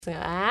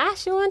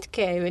She won't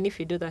care even if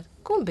you do that.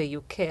 Kumbe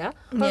you care.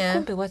 Or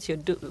kumbe what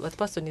what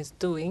person is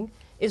doing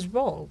is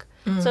wrong.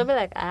 So I'll be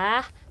like,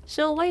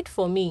 she'll wait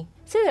for me.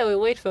 Celia will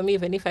wait for me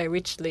even if I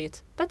reach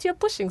late. But you're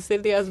pushing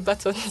Celia's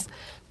buttons.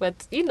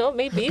 But,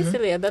 maybe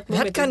Celia at that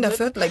moment. That kind of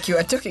felt like you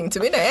were talking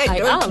to me. I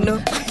don't know.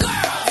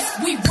 Girls,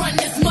 we run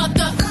this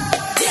mother.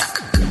 Yeah.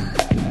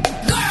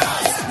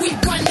 Girls, we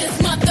run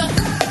this mother.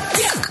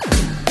 Yeah.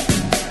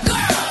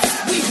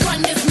 Girls, we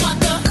run this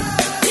mother.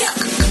 Yeah.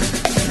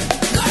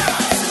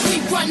 Girls, we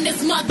run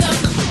this mother.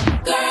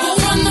 Girls, who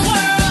run the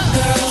world?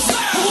 Girls,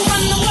 who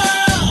run the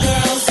world?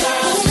 Girls, who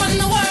run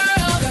the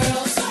world?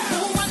 Girls, who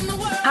run the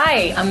world?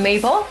 Hi, I'm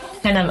Mabel.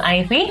 And I'm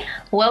Ivy.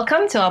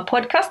 Welcome to our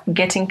podcast,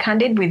 Getting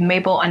Candid with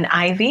Mabel and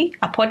Ivy,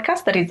 a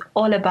podcast that is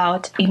all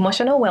about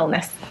emotional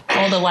wellness.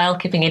 All the while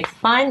keeping it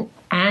fun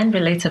and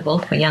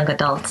relatable for young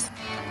adults.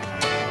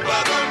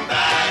 Welcome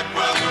back,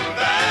 welcome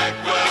back,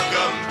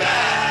 welcome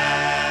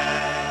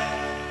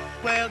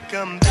back.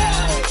 Welcome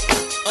back.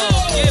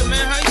 Oh, yeah,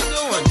 man, how you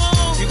doing?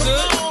 You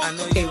good? I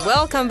know you. Okay,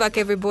 welcome back,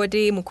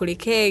 everybody.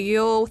 Mukulike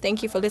yo.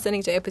 Thank you for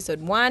listening to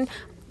episode 1.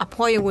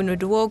 Apoyo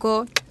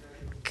Wunuduogo.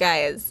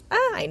 Guys,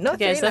 I know.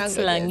 Guys, that's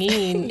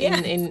Langi.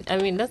 Yeah.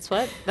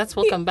 That's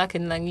welcome back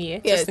in Langi.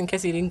 Yes. Just in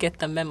case you didn't get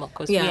the memo,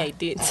 because I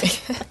did.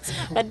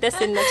 But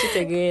that's in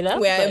Nachitagela.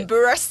 We're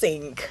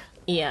embracing.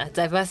 Yeah,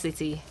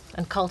 diversity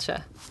and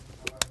culture.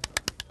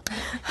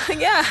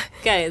 Yeah.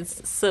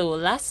 Guys, so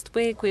last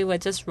week we were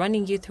just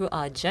running you through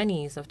our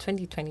journeys of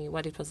 2020,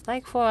 what it was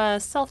like for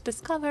us,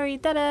 self-discovery,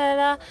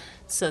 da-da-da-da.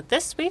 So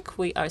this week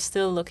we are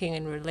still looking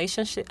in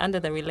under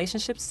the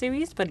relationship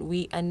series, but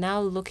we are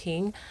now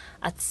looking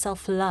at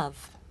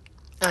self-love,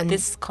 and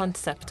this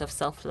concept of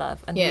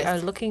self-love. And we are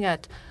looking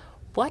at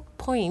what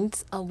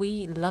points are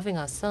we loving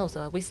ourselves?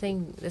 Are we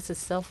saying this is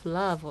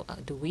self-love? Or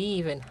do we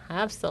even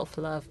have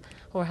self-love?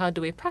 Or how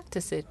do we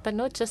practice it? But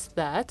not just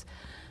that.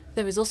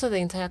 There is also the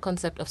entire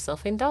concept of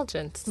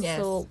self-indulgence. Yes.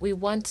 So we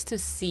want to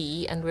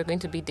see, and we're going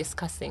to be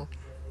discussing,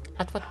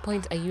 at what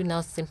point are you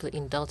now simply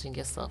indulging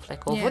yourself?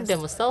 Like,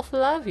 over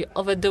self-love, you're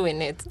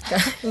overdoing it.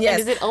 Yes. And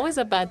is it always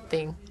a bad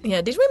thing?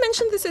 Yeah, did we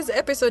mention this is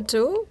episode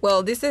 2?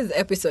 Well, this is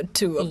episode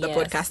 2 of the Yes.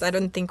 podcast. I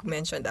don't think we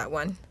mentioned that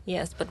one.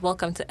 Yes, but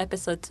welcome to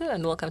episode 2,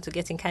 and welcome to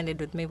Getting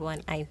Candid with Mabel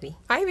and Ivy.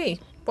 Ivy,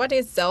 what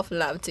is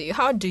self-love to you?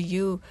 How do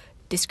you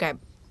describe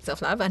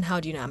self-love, and how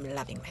do you know I'm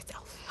loving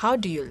myself? How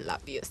do you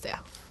love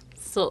yourself?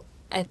 So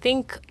I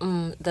think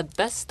the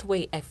best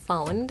way I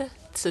found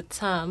to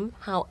term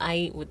how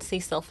I would say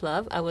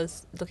self-love, I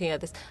was looking at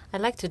this. I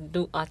like to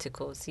do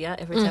articles,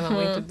 every time I'm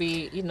going to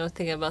be,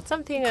 thinking about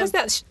something.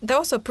 Because they're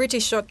also pretty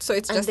short, so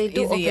it's and just they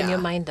do easier. open your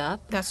mind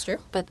up. That's true.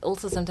 But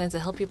also sometimes they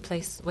help you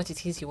place what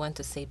it is you want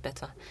to say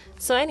better.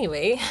 So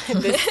anyway,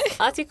 this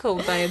article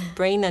by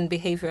Brain and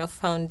Behavioral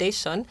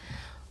Foundation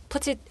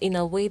put it in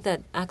a way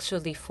that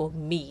actually for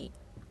me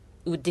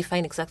would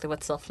define exactly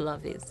what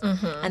self-love is.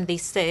 And they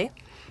say,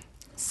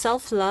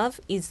 self-love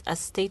is a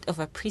state of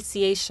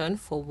appreciation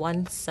for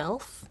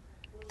oneself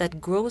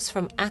that grows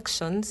from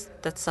actions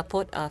that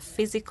support our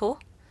physical,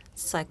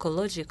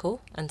 psychological,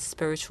 and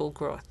spiritual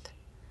growth.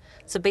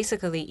 So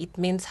basically, it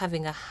means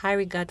having a high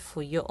regard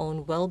for your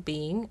own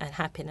well-being and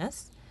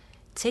happiness,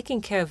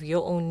 taking care of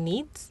your own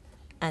needs,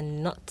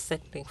 and not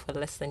settling for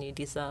less than you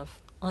deserve.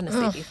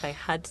 Honestly, if I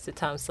had to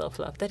term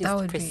self-love, that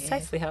is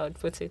precisely how I'd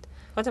put it.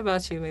 What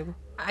about you, Mabel?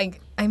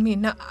 I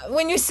mean,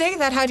 when you say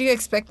that, how do you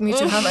expect me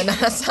to have an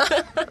answer?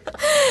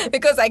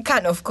 Because I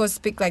can't, of course,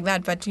 speak like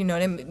that. But,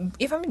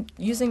 if I'm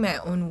using my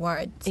own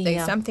words,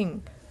 there's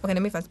something. Okay,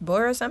 let me first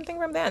borrow something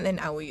from there, and then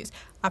I will use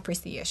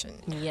appreciation.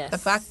 Yes. The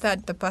fact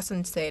that the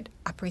person said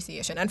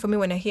appreciation. And for me,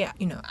 when I hear,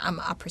 I'm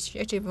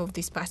appreciative of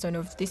this person,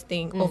 of this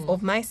thing,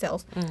 of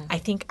myself, I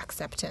think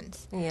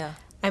acceptance. Yeah.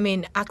 I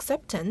mean,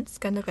 acceptance,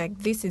 kind of like,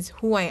 this is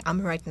who I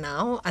am right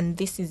now, and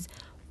this is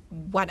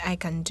what I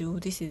can do.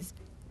 This is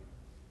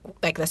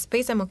like the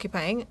space I'm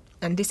occupying,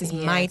 and this is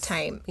my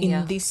time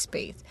in this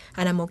space.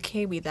 And I'm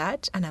okay with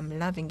that, and I'm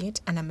loving it,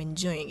 and I'm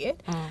enjoying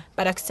it.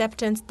 But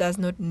acceptance does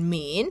not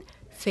mean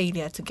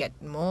failure to get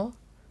more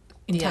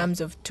in terms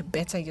of to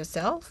better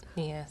yourself.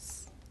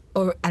 Yes.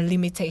 Or a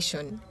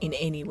limitation in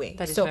any way.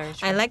 That is so very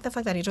true. I like the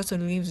fact that it also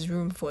leaves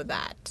room for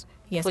that.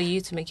 Yes. For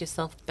you to make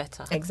yourself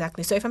better.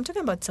 Exactly. So if I'm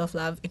talking about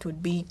self-love, it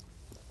would be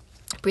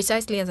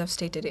precisely as I've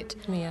stated it.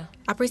 Yeah.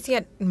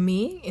 Appreciate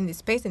me in this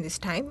space, in this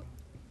time.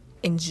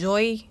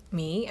 Enjoy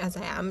me as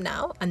I am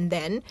now, and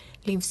then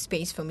leave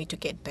space for me to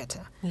get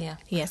better. Yeah.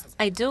 Yes.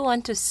 I do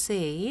want to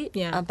say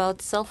Yeah.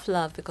 about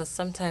self-love, because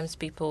sometimes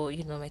people,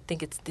 I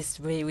think it's this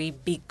very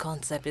big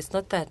concept. It's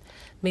not that,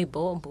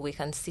 Mabel, we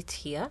can sit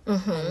here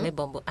and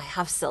Mabel, I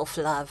have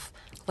self-love.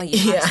 Well,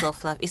 you have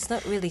self-love. It's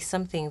not really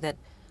something that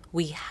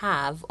we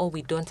have or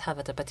we don't have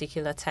at a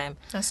particular time.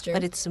 That's true.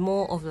 But it's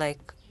more of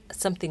like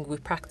something we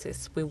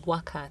practice, we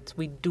work at,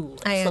 we do.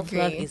 I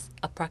Self-love agree. is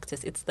a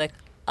practice. It's like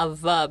a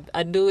verb,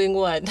 a doing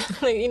what?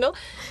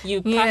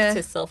 You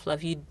practice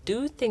self-love. You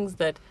do things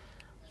that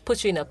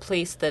put you in a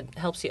place that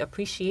helps you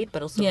appreciate,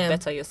 but also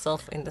better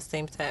yourself in the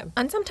same time.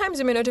 And sometimes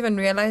you may not even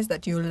realize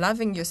that you're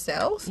loving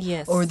yourself.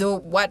 Yes. Although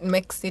what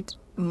makes it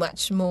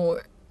much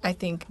more, I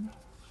think,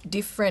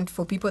 different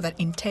for people that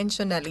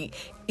intentionally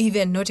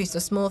even notice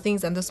the small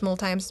things and the small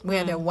times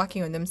where they're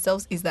working on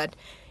themselves, is that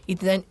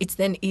it's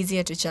then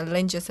easier to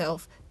challenge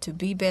yourself to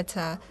be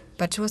better,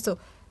 but also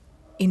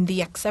in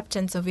the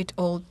acceptance of it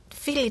all,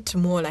 feel it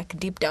more like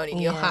deep down in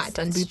your heart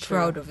and be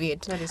proud of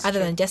it, other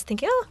than just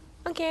thinking, oh,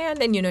 okay, and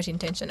then you're not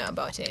intentional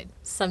about it.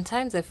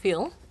 Sometimes I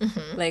feel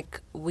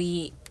like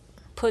we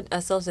put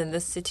ourselves in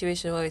this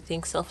situation where we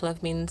think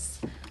self-love means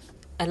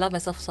I love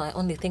myself, so I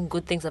only think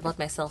good things about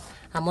myself.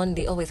 I'm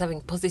only always having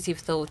positive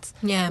thoughts.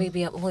 Yeah.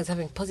 Maybe I'm always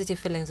having positive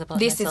feelings about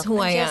This myself. is who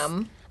I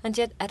am. And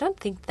yet, I don't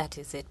think that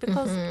is it.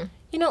 Because,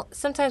 you know,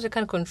 sometimes we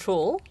can't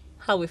control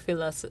how we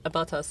feel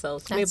about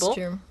ourselves. That's Maybe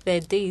true. there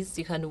are days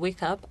you can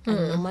wake up and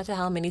no matter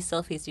how many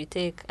selfies you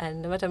take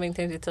and no matter how many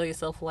times you tell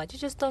yourself what, you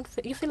just don't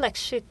feel, you feel like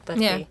shit that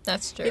Yeah, day.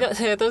 that's true. You know,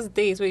 there are those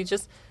days where you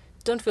just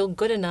don't feel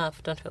good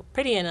enough, don't feel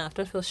pretty enough,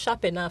 don't feel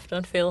sharp enough,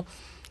 don't feel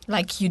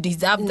Like you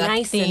deserve that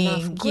nice thing.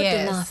 enough, good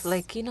Yes. enough,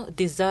 like, you know,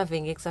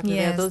 deserving. Exactly.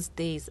 There are Yes. those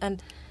days.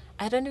 And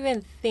I don't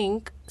even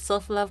think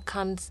self-love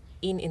comes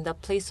in the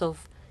place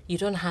of you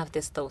don't have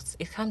these thoughts.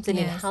 It comes in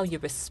Yes. how you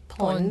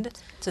respond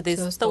to these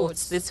those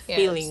thoughts, thoughts. these Yes,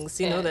 feelings,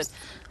 you know, that, yes.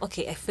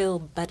 okay, I feel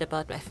bad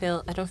about,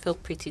 I don't feel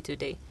pretty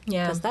today.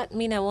 Yeah. Does that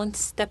mean I won't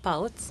step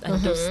out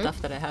and do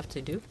stuff that I have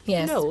to do?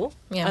 Yes. No.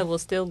 Yeah. I will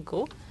still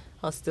go.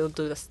 I'll still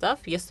do the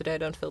stuff. Yesterday I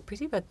don't feel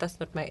pretty, but that's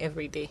not my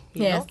everyday,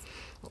 you Yes.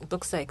 know? It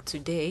looks like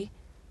today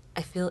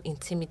I feel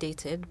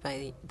intimidated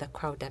by the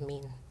crowd I'm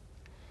in.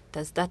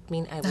 Does that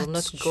mean I will That's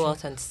not true. go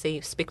out and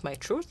speak my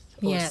truth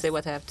or Yes. say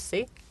what I have to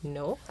say?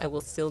 No, I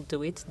will still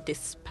do it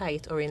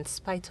despite or in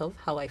spite of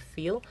how I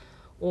feel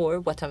or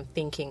what I'm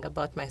thinking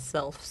about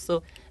myself.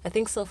 So I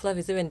think self-love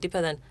is even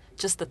deeper than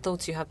just the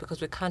thoughts you have, because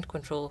we can't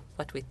control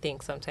what we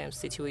think. Sometimes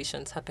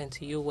situations happen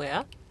to you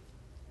where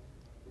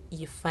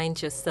you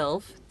find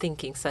yourself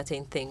thinking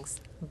certain things.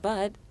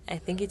 But I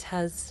think it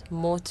has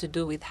more to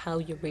do with how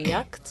you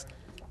react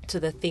to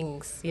the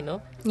things, you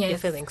know. You're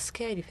Yes. feeling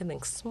scared, you're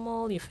feeling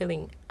small, you're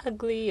feeling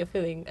ugly, you're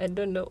feeling, I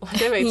don't know,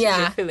 whatever it is Yeah.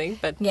 you're feeling,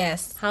 but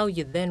Yes. how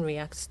you then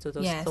react to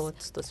those Yes.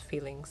 thoughts, those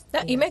feelings.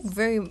 That you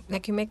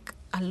Yes. make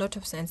a lot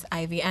of sense,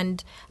 Ivy,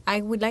 and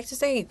I would like to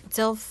say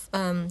self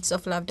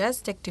love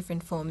does take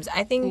different forms.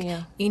 I think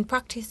Yeah. in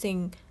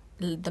practicing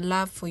the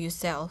love for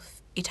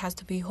yourself, it has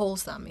to be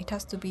wholesome. It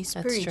has to be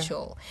true.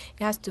 spiritual.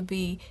 It has to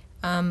be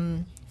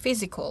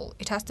physical.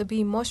 It has to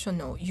be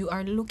emotional. You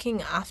are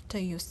looking after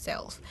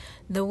yourself.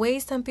 The way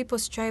some people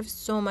strive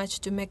so much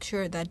to make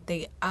sure that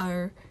they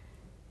are,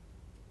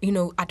 you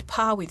know, at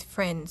par with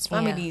friends,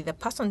 family, Yeah. the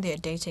person they're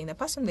dating, the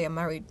person they're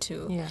married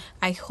to. Yeah.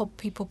 I hope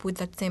people put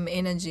that same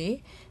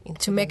energy Into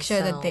to make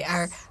sure that they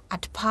are themselves.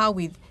 at par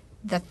with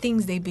the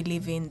things they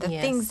believe in, the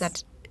Yes. things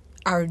that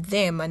are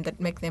them and that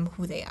make them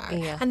who they are.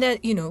 Yeah. And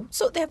that, you know,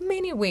 so there are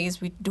many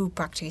ways we do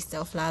practice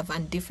self-love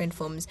and different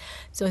forms.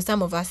 So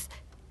some of us,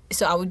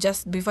 so I would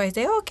just, before I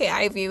say, okay,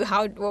 Ivy,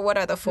 what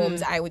are the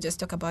forms? I would just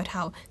talk about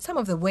how some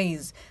of the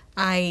ways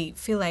I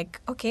feel like,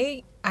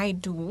 okay, I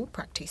do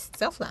practice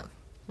self-love.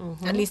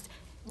 At least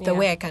the Yeah.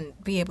 way I can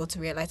be able to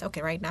realize,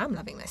 okay, right now I'm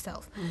loving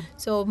myself.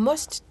 So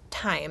most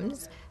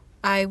times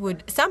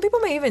some people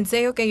may even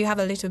say, okay, you have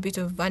a little bit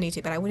of vanity,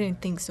 but I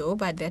wouldn't think so.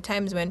 But there are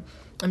times when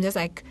I'm just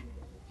like,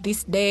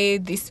 this day,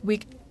 this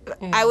week,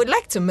 I would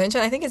like to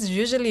mention, I think it's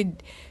usually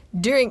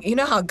during, you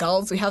know how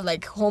girls, we have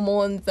like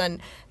hormones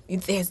and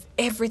there's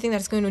everything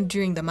that's going on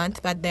during the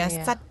month, but there are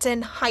Yeah.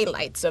 certain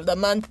highlights of the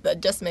month that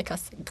just make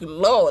us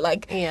glow.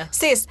 Like, Yeah.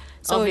 sis.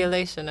 So,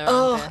 Ovulation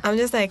around there. I'm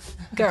just like,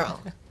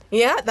 girl.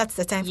 Yeah, that's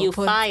the time for You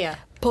fire.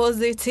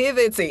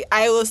 positivity.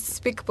 I will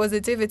speak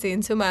positivity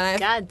into my life.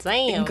 God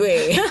damn.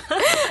 Great.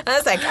 I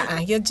was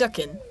like, you're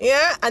joking.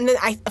 Yeah. And then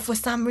for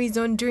some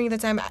reason, during the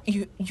time,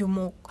 you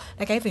more,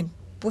 like I even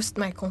boost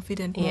my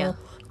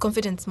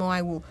confidence more.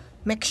 I will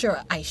make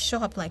sure I show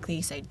up like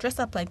this. I dress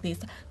up like this.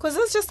 Because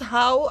that's just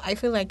how I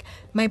feel like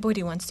my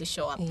body wants to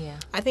show up. Yeah.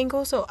 I think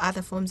also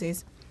other forms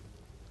is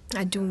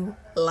I do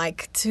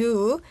like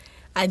to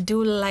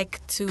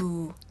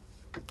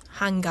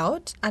hang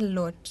out a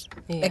lot,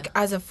 Yeah. like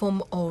as a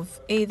form of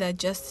either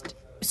just,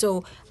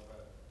 so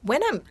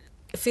when I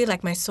feel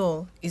like my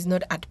soul is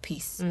not at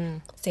peace,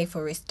 say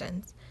for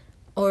instance,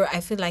 or I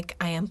feel like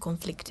I am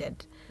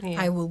conflicted,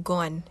 Yeah. I will go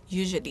and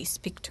usually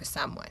speak to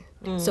someone.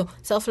 So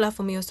self-love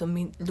for me also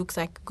looks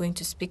like going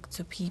to speak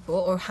to people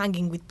or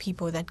hanging with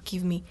people that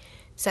give me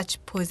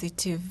such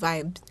positive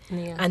vibes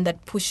Yeah. and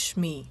that push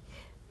me.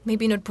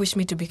 Maybe not push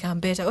me to become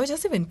better, or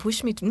just even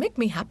push me to make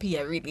me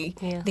happier, really.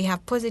 Yeah. They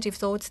have positive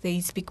thoughts. They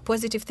speak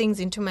positive things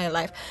into my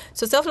life.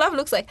 So self-love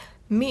looks like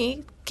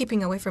me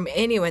keeping away from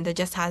anyone that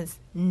just has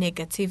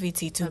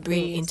negativity to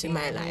bring into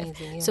my life.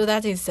 Amazing, yeah. So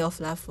that is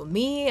self-love for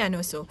me. And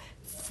also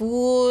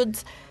food.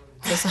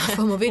 There's a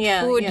form of it.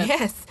 Yeah, Food, yeah.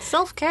 yes.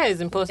 Self-care is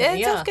important.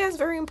 Yeah. Self-care is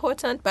very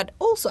important. But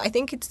also, I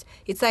think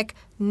it's like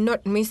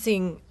not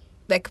missing,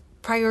 like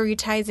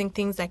prioritizing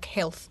things like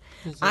health.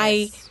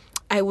 Yes.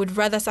 I would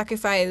rather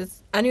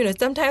sacrifice, and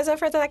sometimes my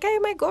friends are like, "Oh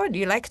my God,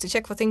 you like to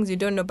check for things you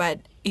don't know," but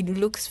it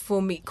looks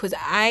for me because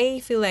I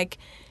feel like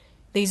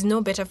there's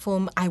no better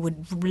form I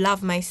would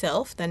love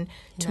myself than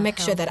to You're make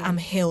sure that I'm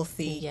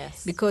healthy.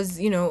 Yes. Because,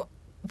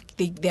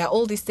 there are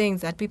all these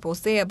things that people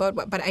say about,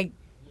 but I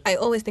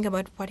always think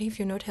about, what if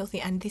you're not healthy?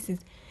 And this is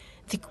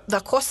the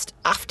cost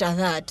after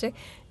that.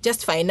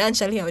 Just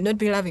financially, I would not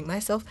be loving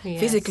myself. Yes.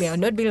 Physically, I would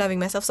not be loving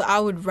myself. So I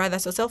would rather,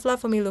 so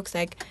self-love for me looks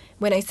like,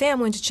 when I say I'm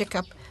going to check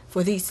up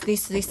for this,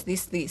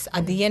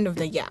 at the end of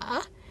the year,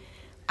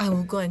 I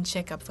will go and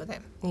check up for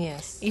them.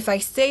 Yes. If I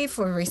say,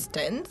 for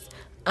instance,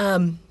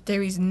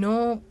 there is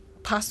no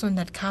person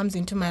that comes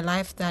into my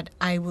life that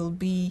I will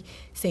be,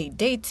 say,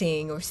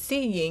 dating or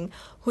seeing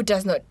who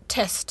does not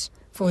test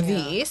for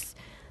this,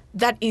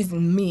 that is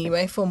me,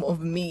 my form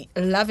of me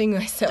loving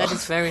myself. That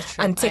is very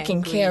true. And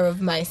taking care of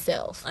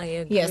myself. I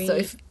agree. Yeah,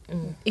 so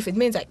if it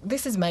means like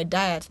this is my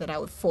diet that I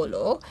would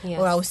follow,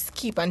 or I will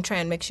skip and try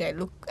and make sure I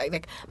look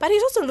like, but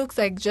it also looks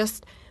like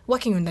just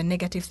working on the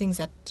negative things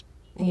that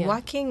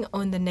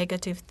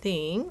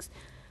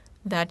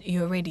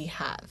you already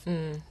have.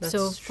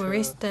 So, for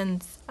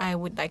instance, I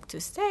would like to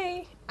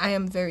say I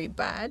am very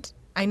bad.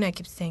 I know I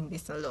keep saying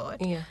this a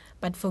lot. Yeah.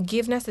 But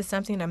forgiveness is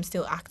something I'm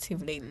still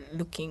actively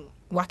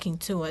working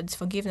towards.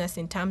 Forgiveness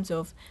in terms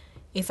of,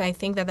 if I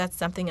think that that's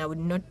something I would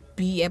not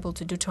be able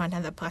to do to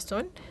another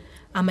person,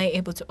 am I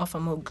able to offer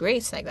more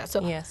grace like that?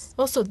 So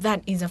also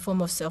that is a form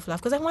of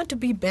self-love, because I want to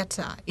be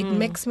better. It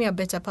makes me a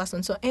better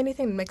person. So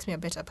anything that makes me a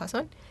better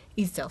person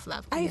is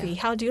self-love. Ivy,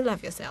 how do you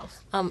love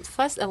yourself?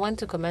 First, I want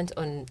to comment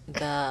on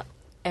the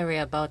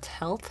area about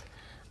health.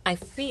 I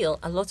feel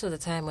a lot of the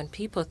time when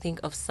people think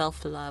of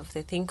self-love,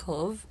 they think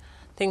of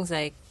things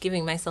like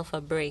giving myself a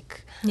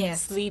break,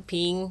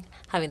 sleeping,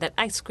 having that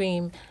ice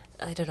cream,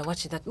 I don't know,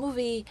 watching that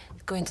movie,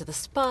 going to the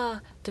spa,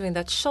 doing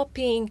that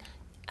shopping,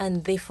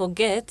 and they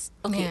forget,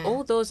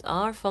 all those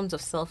are forms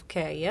of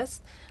self-care,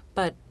 yes,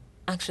 but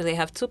actually I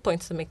have 2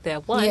 points to make there.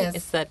 One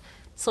is that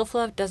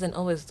self-love doesn't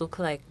always look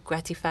like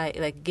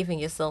giving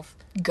yourself,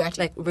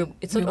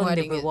 it's not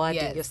only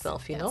rewarding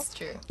yourself, you know? That's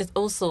true.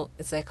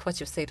 It's like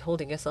what you said,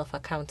 holding yourself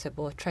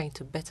accountable, trying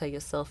to better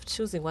yourself,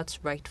 choosing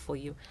what's right for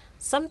you.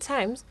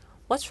 Sometimes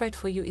what's right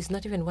for you is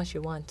not even what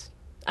you want.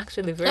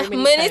 Actually, very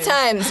many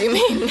times, you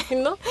mean?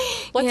 You know?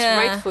 What's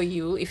right for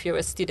you, if you're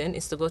a student,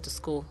 is to go to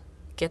school,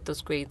 get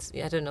those grades,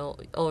 I don't know,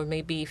 or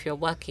maybe if you're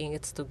working,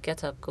 it's to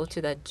get up, go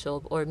to that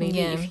job, or maybe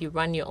if you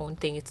run your own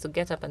thing, it's to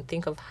get up and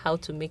think of how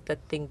to make that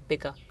thing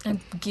bigger. And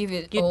give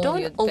it You all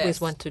don't your always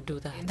best. want to do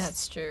that.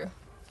 That's true.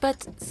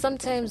 But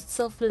sometimes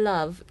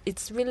self-love,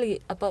 it's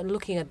really about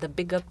looking at the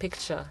bigger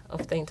picture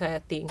of the entire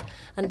thing.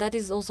 And that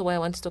is also why I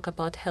want to talk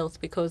about health,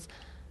 because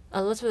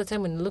a lot of the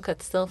time when we look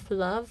at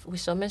self-love, we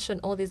shall mention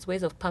all these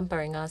ways of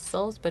pampering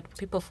ourselves, but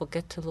people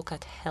forget to look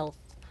at health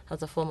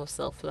as a form of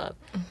self-love.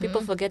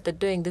 People forget that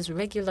doing these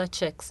regular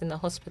checks in the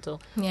hospital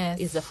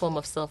is a form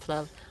of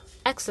self-love.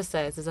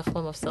 Exercise is a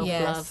form of self-love.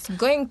 Yes,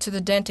 going to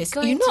the dentist.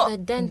 Going to the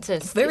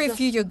dentist. Very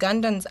few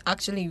Ugandans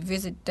actually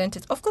visit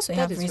dentists. Of course, we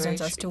have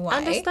reasons as to why.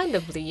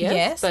 Understandably,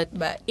 yes.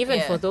 But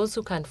even for those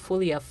who can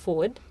fully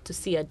afford to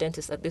see a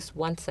dentist at least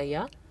once a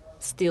year,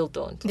 still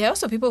don't. There are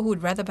also people who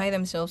would rather buy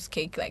themselves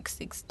cake like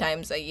 6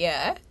 times a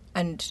year,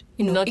 and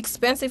Not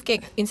expensive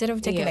cake, instead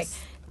of taking like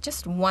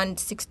just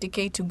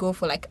 160K to go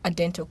for like a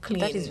dental clean.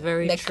 That is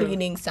very true.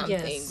 Cleaning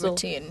something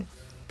routine.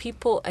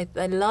 People, I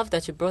love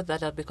that you brought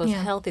that up, because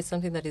health is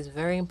something that is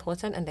very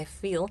important, and I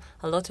feel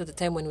a lot of the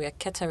time when we are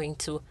catering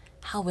to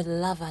how we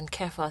love and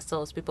care for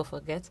ourselves, people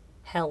forget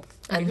health.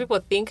 And people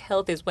think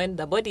health is when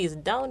the body is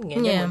down,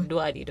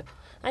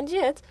 and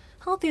yet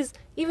health is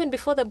even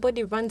before the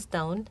body runs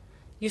down.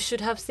 You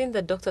should have seen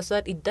the doctor so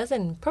that it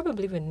doesn't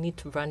probably even need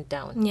to run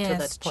down to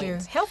that point. True.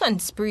 Health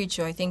and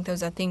spiritual, I think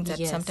those are things that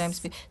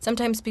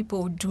sometimes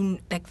people do,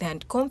 like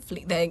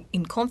they're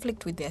in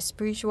conflict with their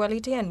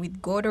spirituality and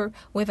with God or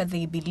whatever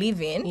they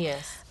believe in.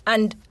 Yes.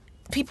 And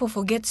people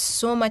forget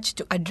so much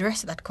to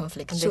address that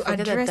conflict. And they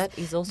forget that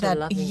is also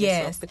loving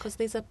yourself, because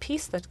there's a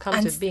peace that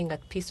comes with being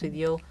at peace with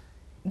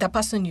the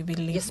person you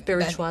believe. Your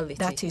spirituality.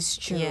 That is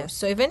true. Yes.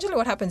 So eventually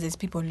what happens is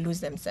people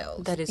lose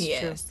themselves. That is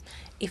true.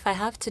 If I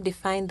have to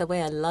define the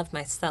way I love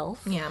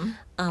myself,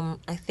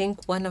 I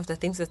think one of the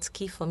things that's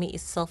key for me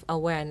is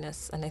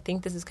self-awareness. And I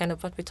think this is kind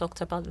of what we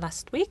talked about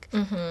last week.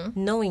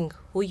 Knowing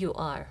who you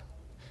are.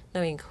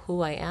 Knowing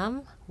who I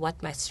am,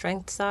 what my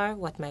strengths are,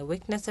 what my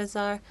weaknesses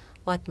are,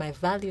 what my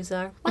values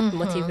are, what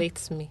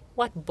motivates me,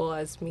 what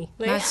bores me.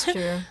 That's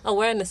true.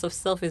 Awareness of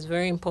self is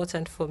very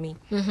important for me.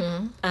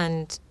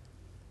 And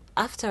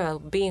after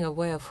being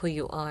aware of who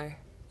you are,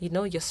 you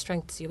know your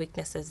strengths, your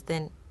weaknesses,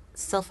 then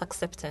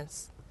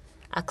self-acceptance,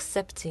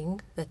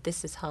 accepting that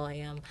this is how I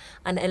am.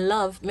 And I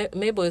love,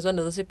 Mabel is one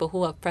of those people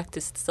who have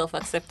practiced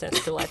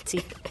self-acceptance to a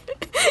T.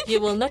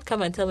 You will not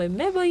come and tell me,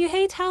 Mabel, you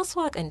hate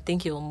housework, and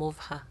think you will move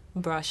her.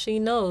 Bruh, she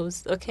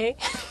knows, okay?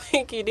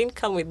 Like, you didn't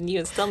come with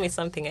news. Tell me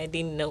something I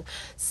didn't know.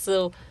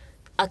 So,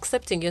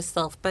 accepting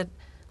yourself. But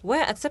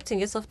where accepting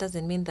yourself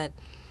doesn't mean that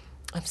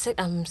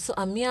I'm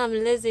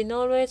lazy,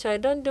 no way, I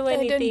don't do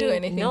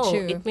anything. No,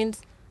 true. It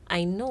means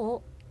I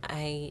know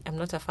I am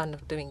not a fan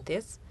of doing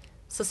this.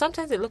 So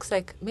sometimes it looks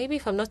like maybe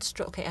if I'm not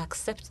strong, I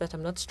accept that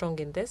I'm not strong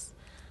in this.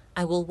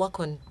 I will work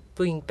on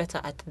being better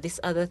at this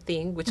other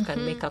thing, which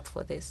can make up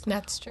for this.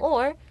 That's true.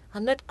 Or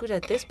I'm not good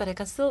at this, but I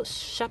can still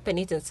sharpen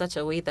it in such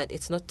a way that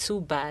it's not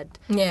too bad.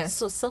 Yes.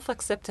 So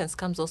self-acceptance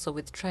comes also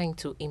with trying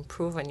to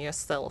improve on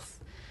yourself,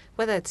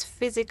 whether it's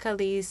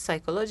physically,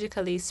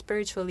 psychologically,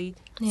 spiritually,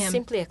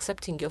 simply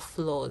accepting your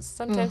flaws.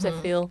 Sometimes I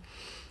feel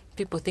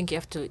people think you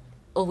have to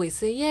always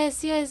say,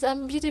 yes,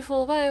 I'm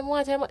beautiful, I'm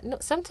what. No,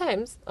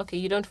 sometimes, okay,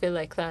 you don't feel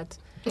like that.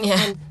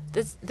 Yeah.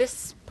 And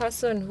this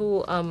person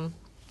who,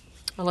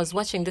 I was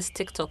watching this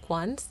TikTok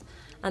once,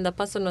 and the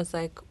person was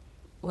like,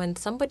 when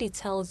somebody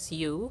tells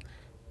you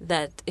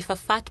that, if a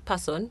fat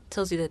person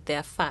tells you that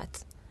they're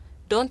fat,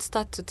 don't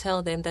start to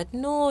tell them that,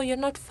 no, you're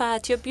not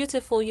fat, you're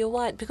beautiful, you're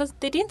what? Because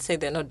they didn't say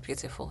they're not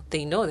beautiful.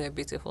 They know they're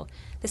beautiful.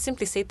 They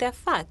simply say they're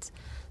fat.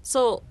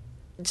 So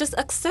just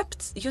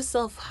accept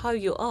yourself how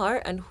you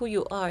are and who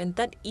you are, and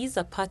that is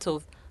a part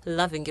of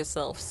loving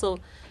yourself. So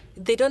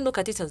they don't look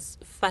at it as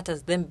fat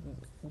as them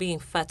being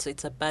fat, so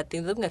it's a bad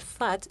thing. Looking at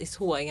fat is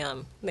who I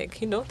am. Like,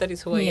 that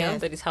is who I am.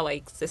 That is how I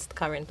exist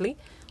currently.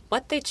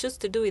 What they choose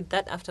to do with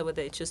that after,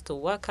 whether they choose to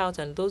work out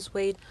and lose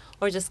weight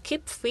or just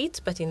keep fit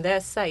but in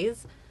their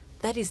size,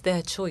 that is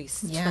their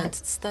choice. Yeah.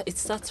 But it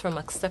starts from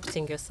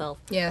accepting yourself.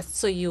 Yes.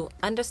 So you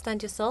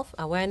understand yourself,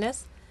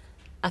 awareness,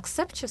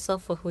 accept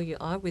yourself for who you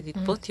are with it,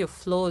 both your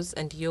flaws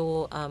and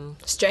your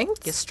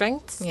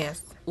strengths.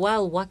 Yes.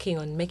 While working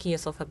on making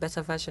yourself a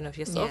better version of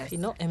yourself,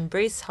 Yes.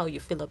 embrace how you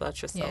feel about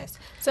yourself. Yes.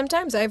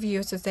 Sometimes I've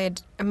also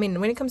said,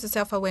 when it comes to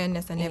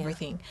self-awareness and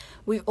everything,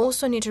 we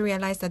also need to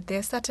realize that there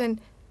are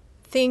certain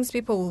things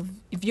people will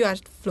view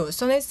as flaws.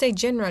 So let's say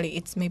generally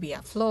it's maybe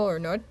a flaw or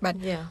not, but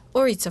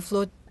or it's a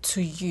flaw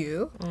to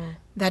you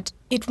that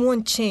it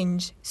won't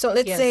change. So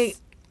let's say,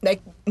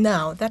 like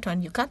now, that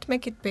one, you can't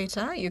make it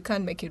better, you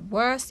can't make it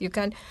worse, you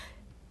can't,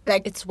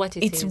 like, it's what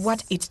it is. It's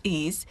what it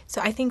is.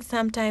 So I think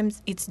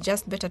sometimes it's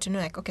just better to know,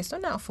 like, okay, so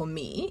now for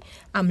me,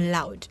 I'm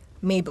loud.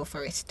 Mabel,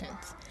 for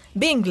instance.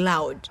 Being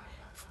loud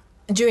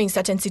during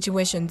certain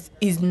situations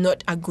is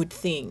not a good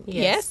thing.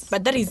 Yes?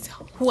 But that is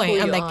who I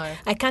am. Like,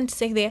 I can't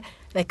say there,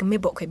 like,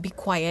 Mabel, okay, be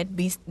quiet,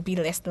 be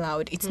less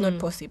loud. It's not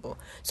possible.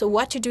 So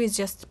what you do is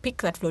just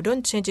pick that flow.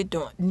 Don't change it.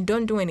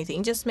 Don't do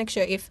anything. Just make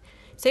sure if,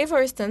 say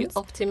for instance,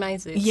 you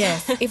optimize it.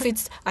 Yes. If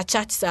it's a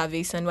church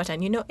service and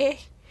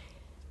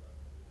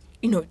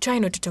try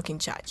not to talk in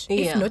church.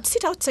 If not,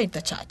 sit outside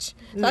the church.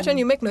 So that when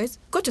you make noise,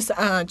 go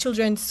to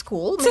children's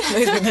school, make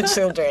noise with the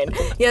children.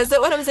 Yeah,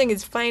 so what I'm saying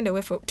is find a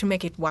way to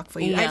make it work for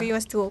you. Ivy, you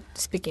are still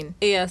speaking.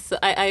 Yes,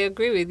 I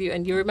agree with you.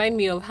 And you remind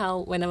me of how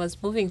when I was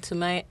moving to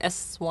my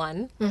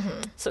S1,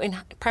 so in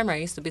primary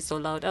I used to be so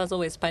loud. I was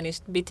always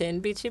punished,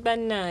 beaten, bichi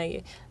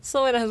banai.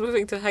 So when I was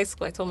moving to high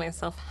school, I told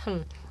myself,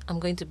 I'm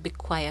going to be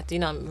quiet.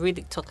 I'm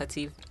really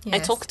talkative. Yes. I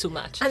talk too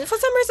much. And for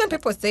some reason,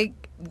 people say,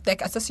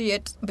 like,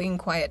 associate being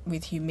quiet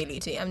with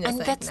humility. I'm just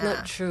that's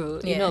not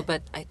true,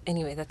 but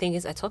anyway, the thing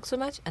is, I talk too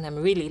much and I'm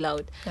really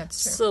loud.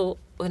 That's true. So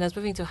when I was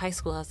moving to high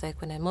school, I was like,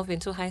 when I move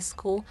into high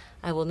school,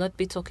 I will not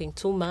be talking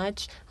too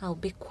much. I'll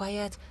be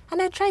quiet. And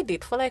I tried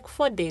it for like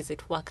 4 days.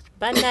 It worked.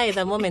 But now,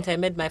 the moment I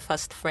met my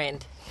first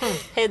friend,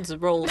 heads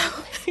rolled.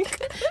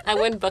 I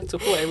went back to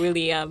who I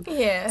really am.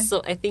 Yeah.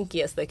 So I think,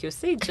 yes, like you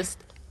say, just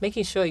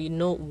making sure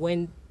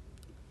when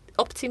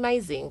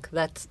optimizing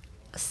that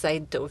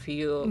side of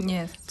you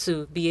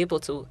to be able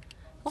to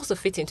also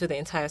fit into the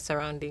entire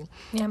surrounding.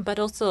 Yeah. But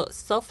also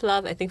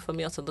self-love, I think for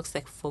me also looks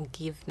like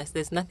forgiveness.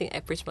 There's nothing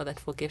I preach more than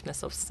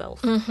forgiveness of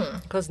self.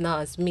 Because now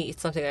as me,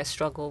 it's something I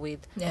struggle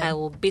with. Yeah. I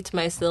will beat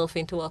myself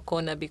into a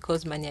corner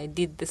because, I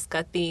did this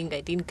thing,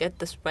 I didn't get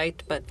this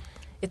right, but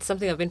it's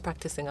something I've been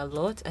practicing a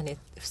lot, and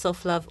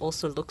self-love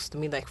also looks to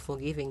me like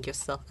forgiving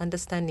yourself,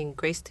 understanding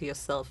grace to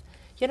yourself.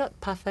 You're not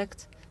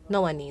perfect.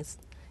 No one is.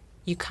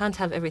 You can't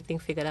have everything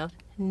figured out.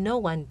 No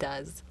one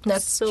does.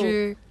 That's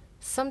true.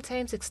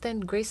 Sometimes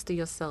extend grace to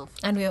yourself.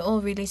 And we're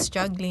all really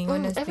struggling,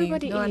 honestly.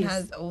 Everybody no one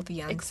has all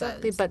the answers.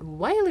 Exactly. But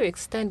while you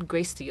extend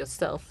grace to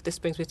yourself, this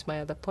brings me to my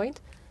other point,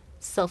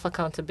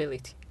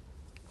 self-accountability.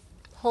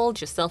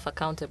 Hold yourself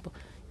accountable.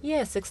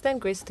 Yes,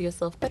 extend grace to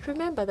yourself. But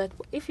remember that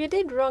if you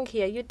did wrong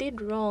here, you did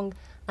wrong.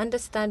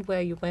 Understand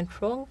where you went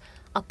wrong.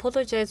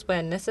 Apologize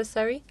where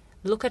necessary.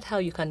 Look at how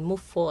you can move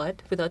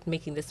forward without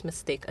making this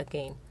mistake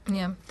again.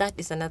 Yeah. That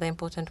is another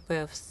important way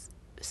of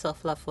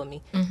self-love for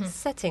me.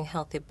 Setting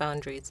healthy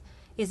boundaries.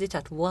 Is it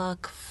at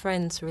work,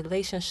 friends,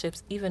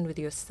 relationships, even with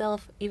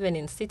yourself, even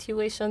in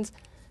situations?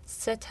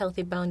 Set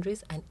healthy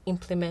boundaries and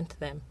implement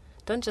them.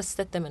 Don't just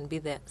set them and be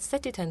there.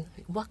 Set it and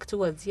work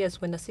towards,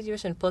 yes, when a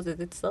situation poses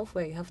itself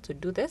where you have to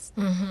do this,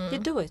 you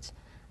do it.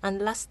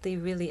 And lastly,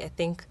 really, I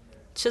think,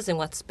 choosing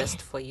what's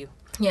best for you.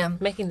 Yeah.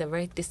 Making the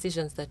right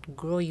decisions that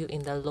grow you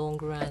in the long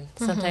run.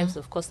 Sometimes,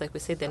 of course, like we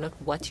say, they're not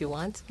what you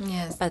want.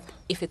 Yes. But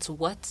if it's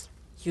what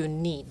you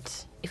need,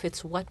 if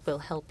it's what will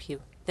help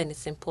you, then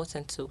it's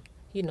important to,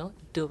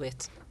 do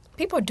it.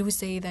 People do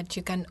say that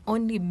you can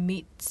only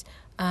meet,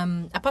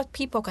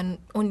 people can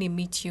only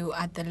meet you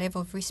at the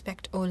level of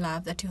respect or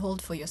love that you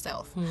hold for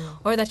yourself.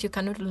 Or that you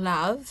cannot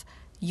love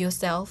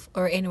yourself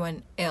or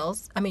anyone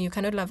else. You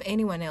cannot love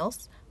anyone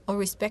else or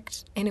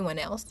respect anyone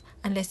else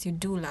unless you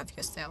do love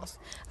yourself.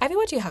 Ivy,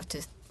 what do you have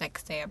to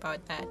say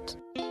about that?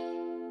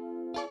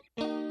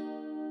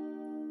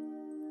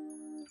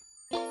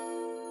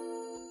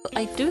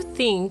 I do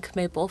think,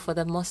 Mabel, for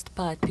the most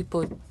part,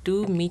 people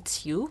do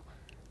meet you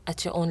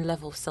at your own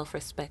level of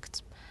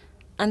self-respect.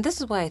 And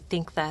this is why I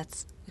think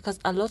that, because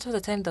a lot of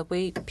the time the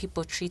way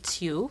people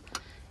treat you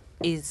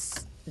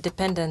is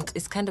dependent,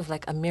 is kind of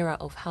like a mirror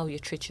of how you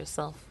treat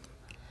yourself.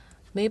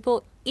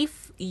 Mabel,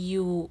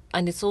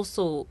 and it's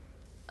also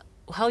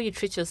how you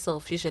treat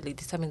yourself usually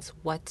determines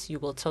what you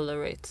will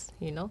tolerate,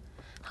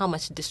 how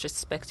much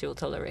disrespect you will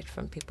tolerate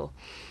from people.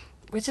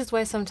 Which is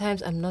why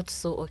sometimes I'm not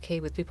so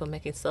okay with people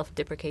making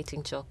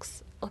self-deprecating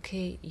jokes.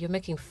 Okay, you're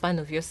making fun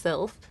of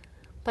yourself,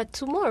 but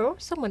tomorrow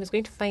someone is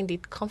going to find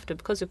it comfortable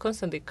because you're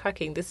constantly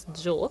cracking this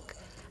joke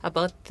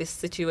about this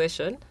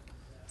situation.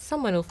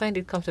 Someone will find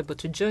it comfortable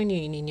to join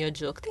you in your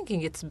joke,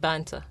 thinking it's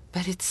banter,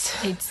 but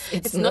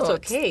it's not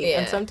okay. Yeah.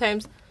 And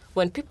sometimes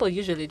when people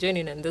usually join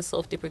in on these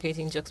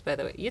self-deprecating jokes, by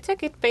the way, you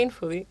take it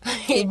painfully.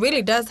 It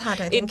really does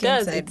hurt, I think, it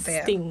does. inside It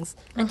there. stings.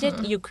 And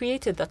yet you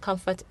created the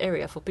comfort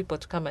area for people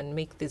to come and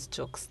make these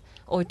jokes,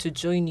 or to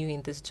join you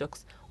in these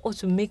jokes, or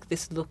to make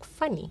this look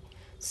funny.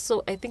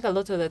 So I think a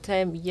lot of the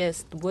time,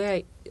 yes,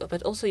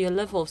 but also your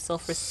level of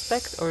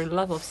self-respect or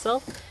love of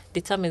self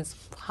determines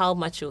how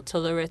much you'll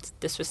tolerate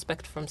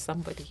disrespect from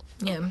somebody.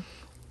 Yeah.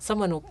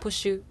 Someone will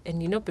push you,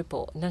 and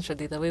people,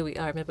 naturally, the way we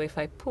are, maybe if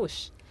I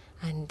push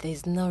and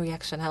there's no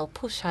reaction, I'll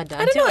push harder.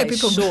 I don't know why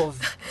people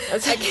shove.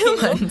 It's like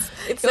humans.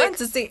 It's you like, want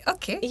to say,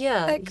 okay,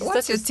 yeah. like, you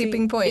what's start your to see-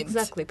 tipping point?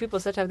 Exactly. People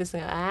start to have this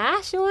thing,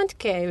 she won't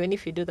care even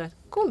if you do that.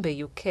 Kumbe,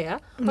 you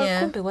care. Or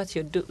Yeah. kumbe, what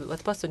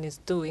the person is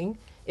doing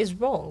is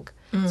wrong.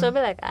 So I'll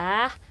be like,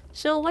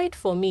 she'll wait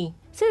for me.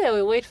 Celia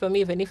will wait for me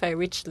even if I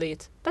reach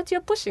late. But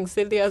you're pushing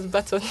Celia's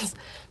buttons.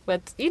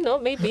 But,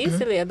 maybe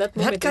Celia at that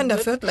moment That kind is of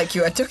not- felt like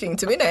you were talking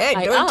to me. No, I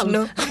I don't am.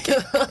 know.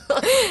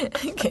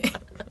 Okay.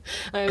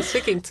 I'm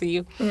speaking to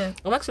you. Yeah.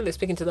 I'm actually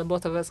speaking to the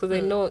both of us because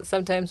I know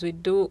sometimes we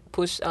do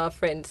push our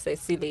friend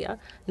Cecilia.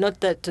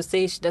 Not that to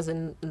say she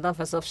doesn't love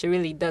herself, she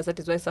really does. That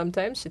is why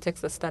sometimes she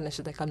takes a stand and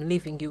she's like, I'm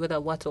leaving you, whether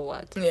what or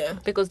what. Yeah.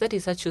 Because that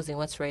is her choosing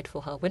what's right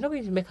for her. We're not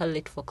going to make her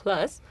late for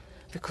class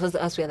because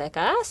as we're like,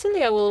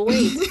 Celia will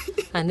wait.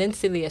 And then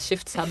Celia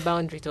shifts her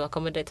boundary to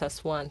accommodate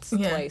us once,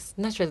 Yeah. twice.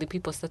 Naturally,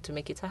 people start to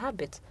make it a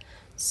habit.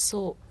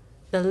 So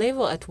the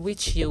level at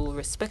which you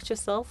respect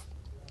yourself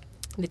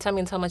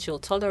determines how much you'll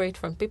tolerate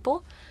from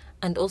people,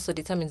 and also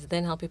determines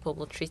then how people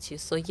will treat you.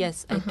 So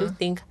yes, I do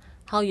think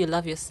how you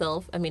love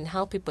yourself,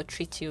 how people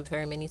treat you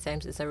very many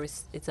times is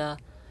a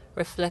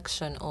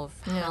reflection of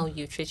how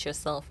you treat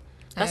yourself.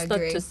 I That's not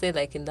agree. to say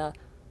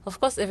of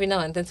course every now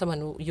and then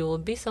you will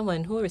be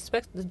someone who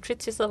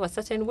treats yourself a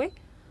certain way,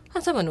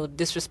 and someone will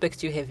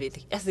disrespect you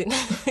heavily, as in,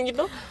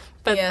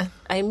 But Yeah.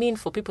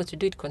 for people to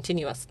do it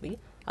continuously,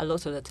 a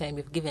lot of the time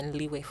you've given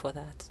leeway for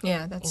that.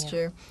 Yeah, that's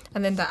true.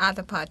 And then the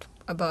other part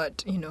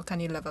about, can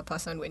you love a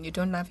person when you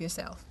don't love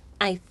yourself?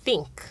 I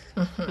think,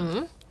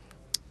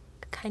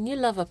 can you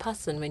love a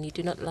person when you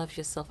do not love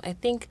yourself? I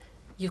think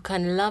you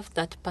can love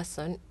that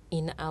person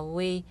in a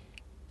way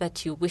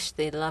that you wish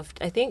they loved.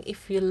 I think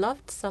if you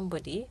loved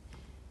somebody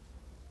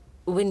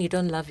when you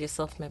don't love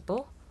yourself,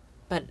 Mabel,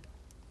 but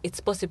it's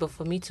possible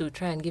for me to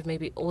try and give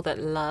maybe all that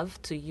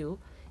love to you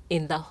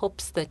in the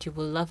hopes that you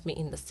will love me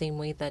in the same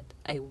way that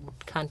I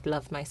can't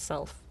love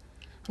myself.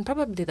 And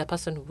probably the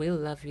person will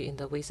love you in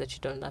the ways that you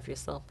don't love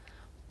yourself.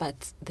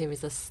 But there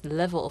is a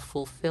level of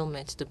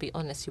fulfillment, to be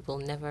honest, you will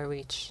never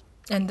reach.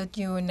 And that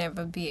you will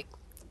never be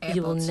able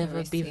You will to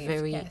never be receive,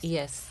 very, yes.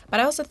 yes. But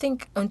I also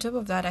think on top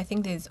of that, I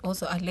think there's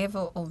also a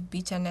level of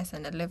bitterness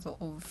and a level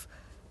of,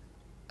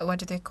 what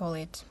do they call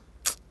it?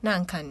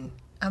 Nankan.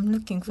 I'm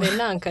looking for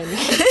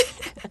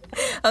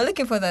I'm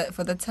looking for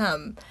the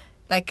term.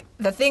 Like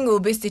the thing will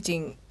be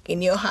sitting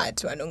in your heart.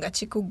 Wanonga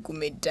chiku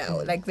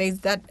gumedao. Like there's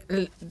that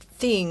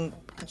thing.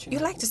 You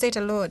like to say it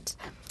a lot.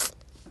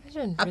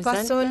 A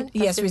person,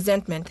 yes,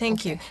 resentment.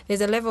 Thank you.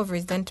 There's a level of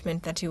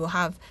resentment that you will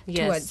have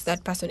towards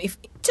that person. If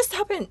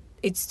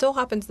it so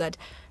happens that,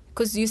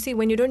 because you see,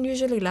 when you don't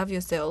usually love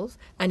yourself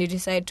and you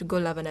decide to go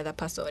love another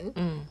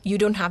person, you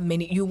won't have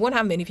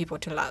many people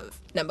to love.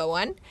 Number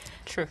one.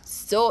 True.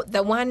 So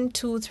the 1,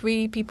 2,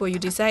 3 people you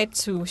decide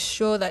to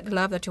show that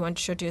love that you want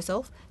to show to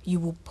yourself,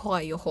 you will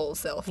pour your whole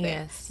self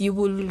there. Yes. You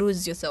will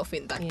lose yourself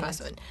in that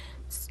person.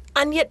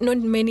 And yet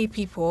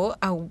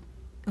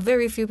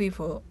very few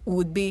people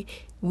would be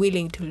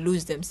willing to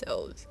lose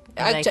themselves.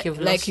 You've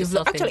lost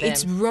yourself in actually,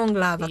 it's them. wrong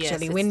love. Yes,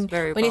 Actually, it's when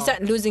very you wrong.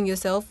 start losing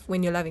yourself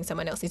when you're loving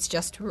someone else, it's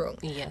just wrong.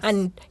 Yes.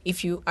 And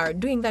if you are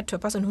doing that to a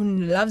person who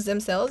loves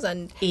themselves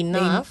and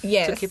Enough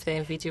they, to keep their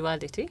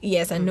individuality.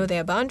 yes, and know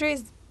their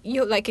boundaries,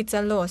 it's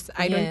a loss.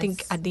 I don't think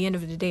Yes. at the end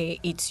of the day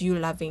it's you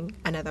loving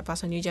another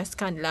person. You just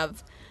can't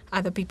love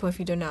other people if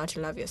you don't know how to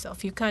love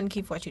yourself. You can't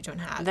give what you don't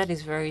have. That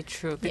is very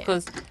true.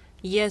 Because,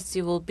 yes,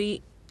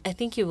 I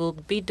think you will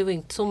be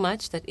doing too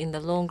much that in the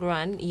long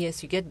run,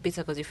 yes, you get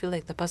bitter because you feel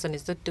like the person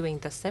is not doing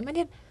the same. And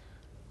yet,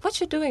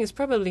 what you're doing is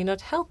probably not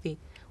healthy.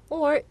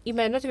 Or you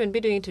might not even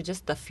be doing it to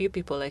just a few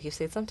people, like you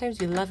said.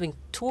 Sometimes you're loving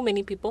too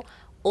many people,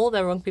 all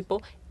the wrong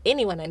people,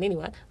 anyone and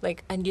anyone,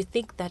 and you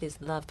think that is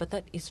love, but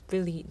that is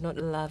really not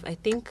love. I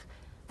think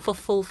for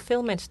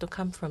fulfillment to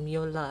come from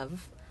your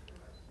love,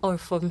 or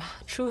for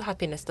true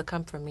happiness to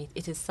come from it,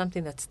 it is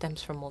something that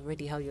stems from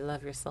already how you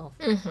love yourself.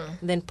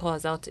 Then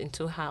pours out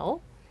into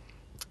how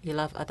you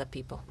love other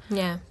people.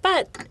 Yeah.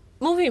 But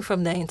moving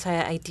from the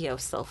entire idea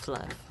of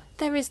self-love,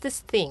 there is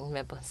this thing,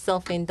 remember,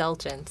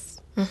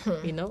 self-indulgence,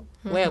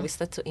 where we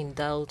start to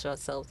indulge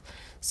ourselves.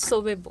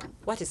 So,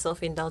 what is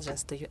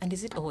self-indulgence to you? And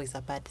is it always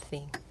a bad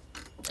thing?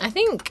 I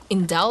think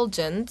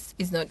indulgence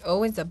is not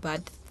always a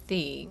bad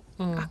thing.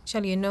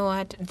 Actually, you know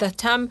what? The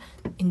term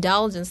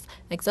indulgence,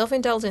 like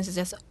self-indulgence, is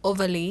just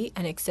overly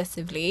and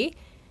excessively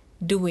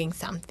doing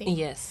something.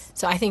 Yes.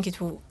 So I think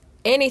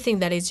anything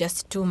that is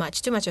just too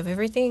much of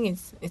everything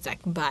it's like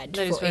bad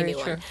That is for very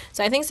anyone. true.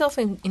 So I think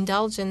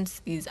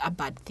self-indulgence is a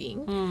bad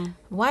thing.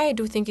 Why I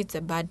do think it's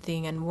a bad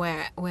thing, and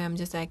where I'm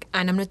just like,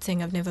 and I'm not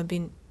saying I've never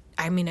been,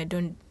 I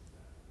don't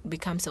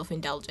become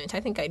self-indulgent. I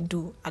think I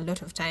do a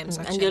lot of times,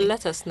 actually. And you'll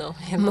let us know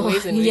in the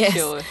ways in which yes,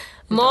 you're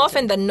more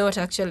often than not,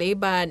 actually.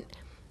 But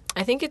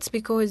I think it's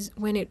because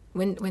when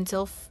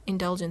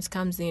self-indulgence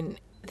comes in,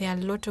 there are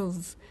a lot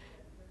of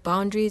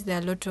boundaries, there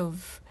are a lot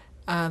of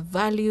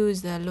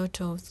values, there are a lot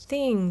of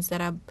things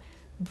that are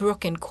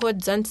broken,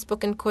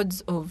 unspoken codes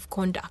of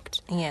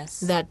conduct. Yes.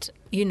 That,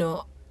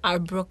 are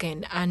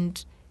broken.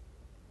 And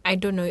I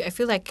don't know, I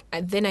feel like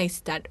then I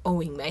start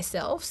owing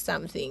myself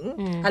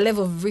something, a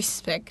level of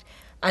respect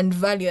and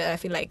value that I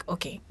feel like,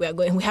 okay,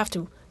 we have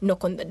to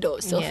knock on the door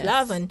of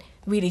self-love and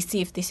really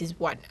see if this is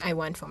what I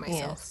want for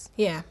myself. Yes.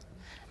 Yeah.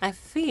 I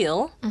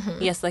feel,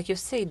 yes, like you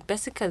said,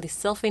 basically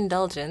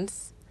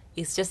self-indulgence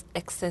is just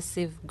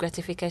excessive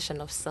gratification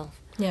of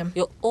self. Yeah.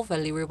 You're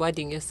overly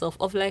rewarding yourself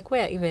of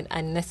where even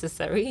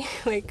unnecessary,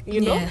 know.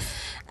 Yes.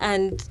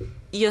 And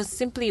you're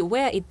simply,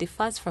 where it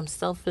differs from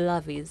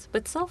self-love is,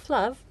 but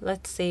self-love,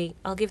 let's say,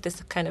 I'll give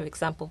this kind of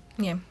example.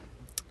 Yeah.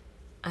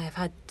 I have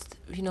had,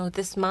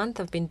 this month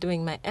I've been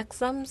doing my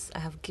exams. I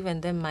have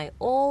given them my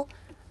all.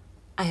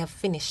 I have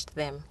finished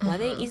them. Were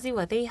they easy?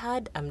 Were they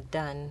hard? I'm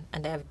done.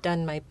 And I have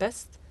done my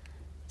best.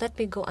 Let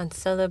me go and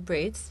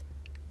celebrate.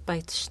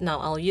 Now,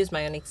 I'll use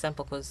my own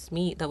example because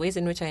the ways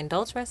in which I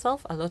indulge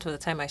myself, a lot of the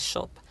time I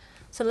shop.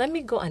 So let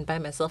me go and buy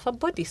myself a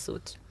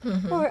bodysuit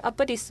or a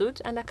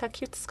bodysuit and a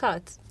cute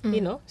skirt,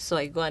 So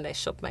I go and I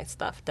shop my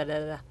stuff.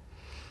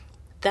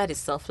 That is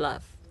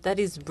self-love. That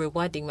is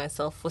rewarding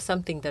myself for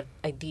something that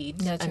I did,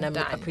 that and I'm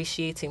done.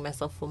 appreciating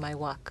myself for my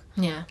work.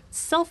 Yeah.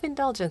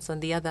 Self-indulgence,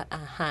 on the other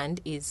hand,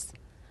 is,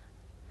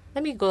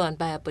 let me go and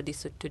buy a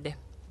bodysuit today.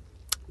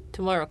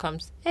 Tomorrow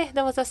comes, hey,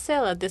 there was a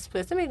sale at this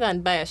place. Let me go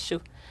and buy a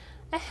shoe.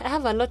 I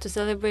have a lot to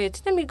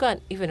celebrate. Let me go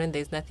and, even when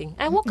there's nothing.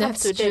 I woke up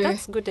today. True.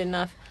 That's good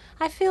enough.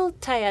 I feel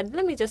tired.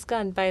 Let me just go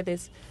and buy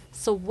this.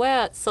 So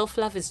where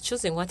self-love is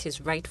choosing what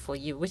is right for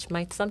you, which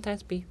might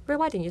sometimes be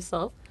rewarding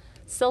yourself,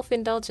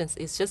 self-indulgence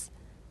is just,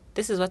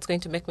 this is what's going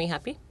to make me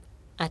happy.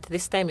 At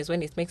this time is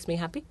when it makes me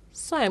happy.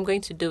 So I'm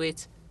going to do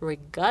it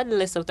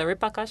regardless of the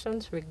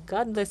repercussions,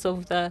 regardless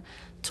of the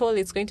toll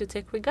it's going to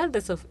take,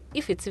 regardless of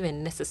if it's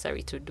even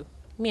necessary to do.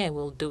 I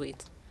will do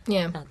it.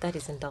 Yeah. Now, that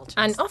is indulgence.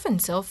 And often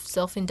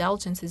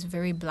self-indulgence is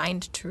very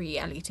blind to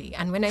reality.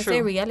 And when I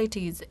say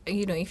reality is,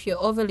 if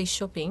you're overly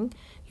shopping,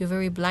 you're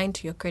very blind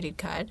to your credit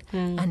card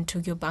and to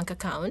your bank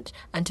account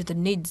and to the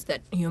needs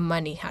that your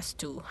money has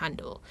to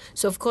handle.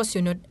 So, of course,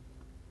 you're not,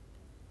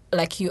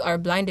 you are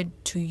blinded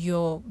to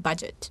your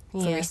budget,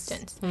 for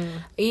instance.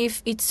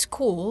 If it's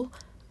school,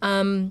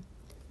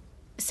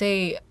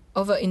 say,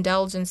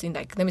 overindulgence in,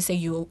 let me say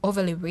you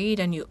overly read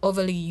and you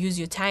overly use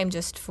your time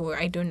just for,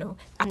 I don't know,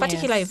 a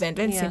particular event.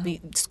 Let's say be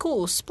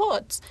school,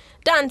 sports,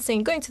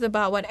 dancing, going to the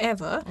bar,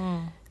 whatever.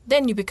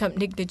 Then you become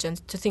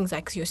negligent to things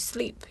like your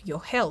sleep,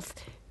 your health,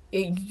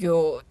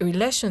 your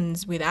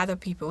relations with other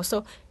people.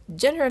 So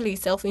generally,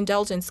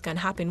 self-indulgence can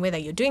happen whether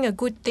you're doing a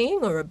good thing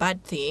or a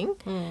bad thing,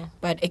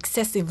 but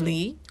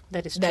excessively,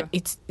 that is that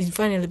true. it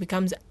finally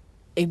becomes,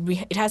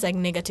 it has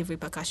negative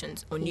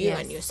repercussions on you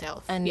and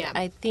yourself. And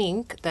I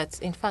think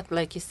that, in fact,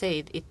 like you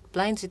said, it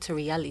blinds you to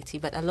reality.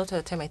 But a lot of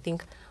the time, I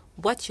think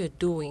what you're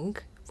doing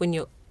when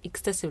you're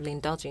excessively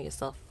indulging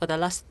yourself, for the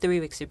last 3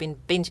 weeks, you've been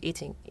binge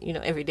eating,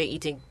 every day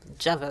eating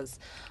Javas,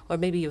 or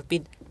maybe you've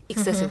been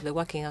excessively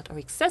working out or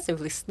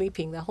excessively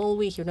sleeping the whole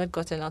week, you've not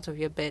gotten out of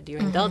your bed, you're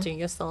indulging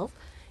yourself,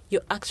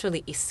 you're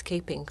actually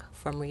escaping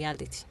from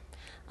reality.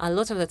 A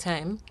lot of the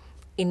time,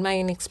 in my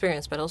own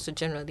experience, but also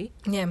generally,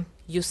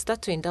 you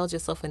start to indulge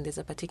yourself when there's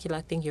a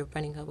particular thing you're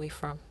running away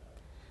from.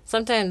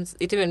 Sometimes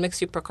it even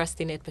makes you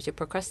procrastinate, but you're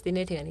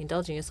procrastinating and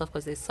indulging yourself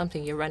because there's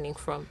something you're running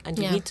from and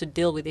you need to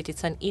deal with it.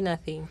 It's an inner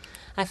thing.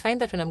 I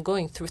find that when I'm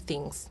going through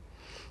things,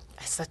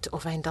 I start to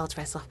overindulge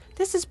myself.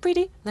 This is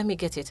pretty. Let me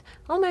get it.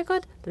 Oh my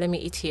God. Let me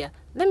eat here.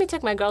 Let me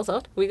take my girls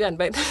out. We go and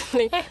buy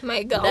that.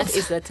 My girls. That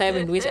is the time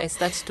in which I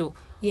start to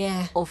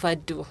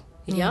overdo.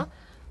 Yeah.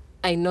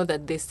 I know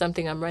that there's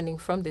something I'm running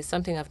from, there's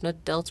something I've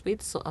not dealt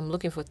with, so I'm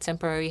looking for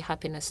temporary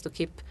happiness to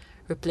keep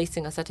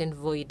replacing a certain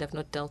void I've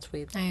not dealt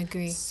with. I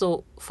agree.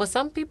 So for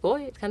some people,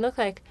 it can look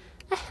like,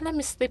 let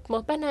me sleep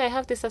more, but now I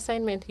have this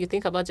assignment. You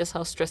think about just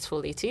how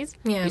stressful it is.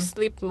 Yeah. You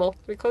sleep more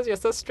because you're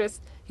so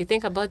stressed. You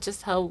think about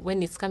just how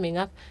when it's coming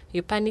up,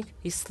 you panic,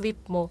 you sleep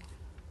more.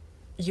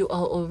 You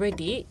are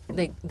already,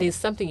 like, there's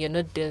something you're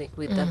not dealing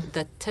with,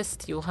 that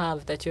test you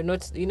have that you're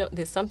not,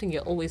 there's something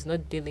you're always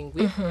not dealing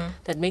with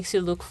that makes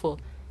you look for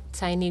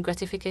tiny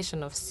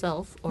gratification of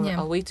self or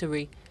a way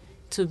to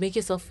make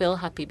yourself feel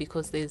happy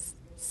because there's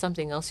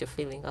something else you're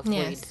feeling avoid.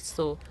 Yes.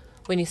 So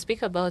when you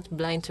speak about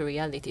blind to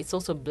reality, it's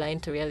also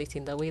blind to reality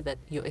in the way that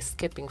you're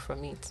escaping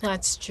from it.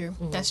 That's true.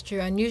 That's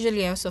true. And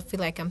usually I also feel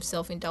like I'm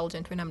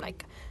self-indulgent when I'm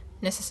like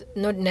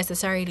not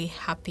necessarily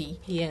happy.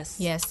 Yes.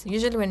 Yes.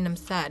 Usually when I'm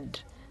sad,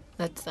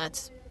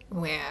 that's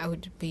where I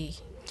would be,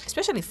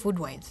 especially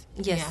food-wise.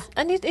 Yes. Yeah.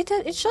 And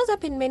it shows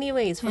up in many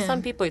ways. For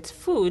some people, it's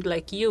food.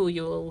 Like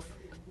you'll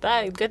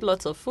get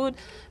lots of food.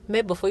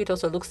 Maybe for it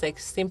also looks like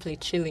simply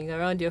chilling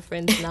around your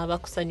friends,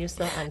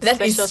 Navakusanyusa, and That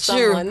special is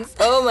true. someones.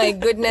 Oh my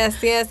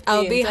goodness, yes.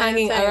 I'll The be entire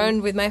hanging time.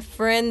 around with my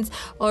friends,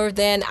 or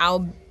then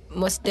I'll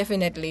most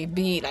definitely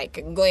be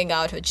like going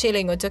out or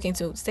chilling or talking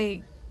to,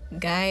 say,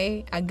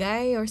 a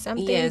guy or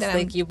something. Yes, that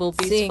like I'm you will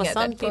be. seeing For at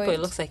some that people, it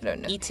point. looks like I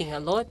don't know. eating a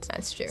lot.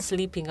 That's true.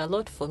 Sleeping a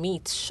lot. For me,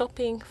 it's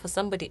shopping. For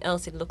somebody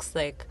else, it looks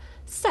like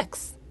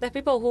sex. There are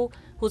people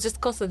who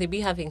just constantly be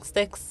having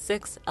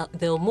sex.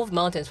 They'll move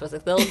mountains for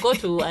sex. They'll go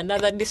to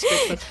another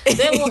district.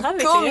 They will have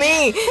it. Go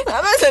me.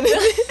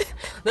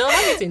 They'll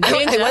have it in I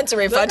danger. want to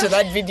refer to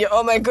that video.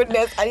 Oh my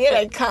goodness, and yet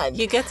I can't.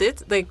 You get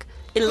it? Like,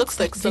 it looks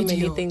like so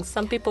many video? things.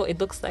 Some people, it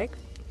looks like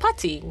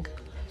partying.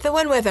 The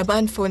one where the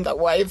man phoned the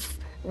wife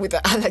with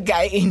the other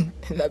guy in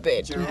the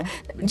bed.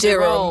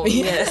 Jerome.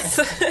 Yes.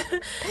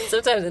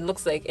 Sometimes it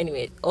looks like,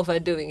 anyway,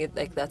 overdoing it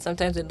like that.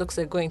 Sometimes it looks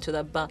like going to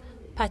the bar,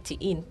 party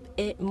in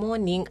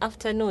morning,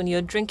 afternoon,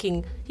 you're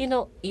drinking,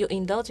 you're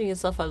indulging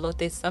yourself a lot.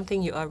 There's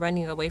something you are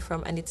running away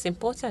from. And it's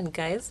important,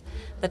 guys,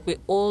 that we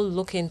all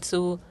look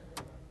into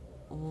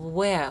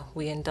where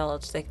we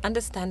indulge. Like,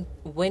 understand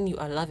when you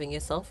are loving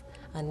yourself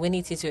and when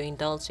it is you're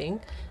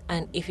indulging.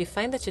 And if you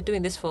find that you're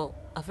doing this for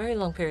a very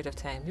long period of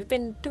time, you've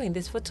been doing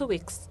this for 2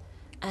 weeks,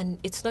 and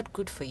it's not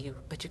good for you,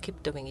 but you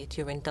keep doing it,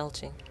 you're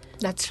indulging.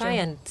 That's Try true.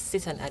 and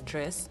sit and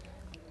address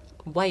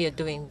why you're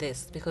doing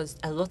this, because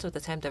a lot of the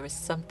time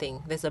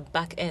there's a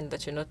back end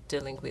that you're not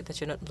dealing with, that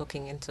you're not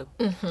looking into.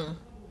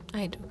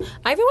 I do.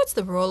 Ivy, what's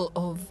the role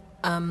of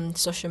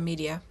social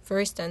media? For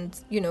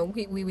instance,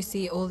 we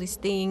see all these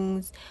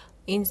things,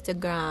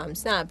 Instagram,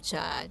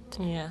 Snapchat,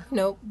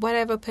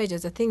 whatever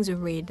pages, the things we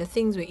read, the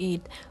things we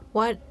eat.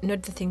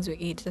 Not the things we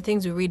eat, the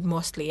things we read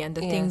mostly, and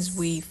the things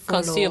we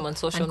follow consume on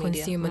social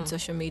media. Consume on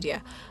social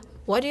media.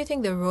 What do you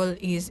think the role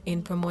is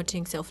in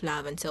promoting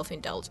self-love and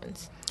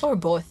self-indulgence? Or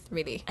both,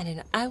 really? I don't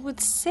know. I would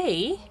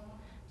say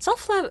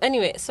self-love.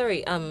 Anyway,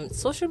 sorry.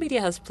 Social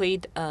media has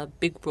played a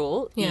big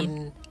role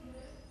in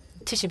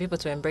teaching people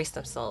to embrace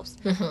themselves,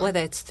 whether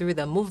it's through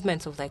the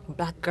movement of like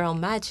Black Girl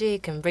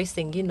Magic,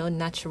 embracing,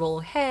 natural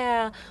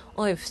hair,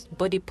 or if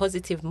body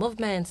positive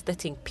movements,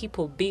 letting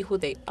people be who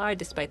they are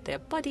despite their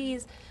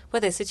bodies,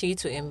 whether it's teaching you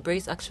to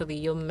embrace actually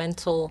your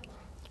mental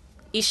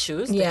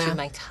issues that you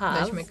might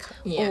have,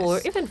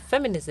 or even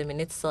feminism in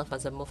itself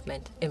as a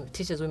movement. It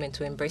teaches women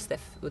to embrace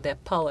their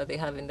power they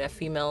have in their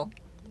female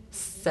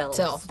selves.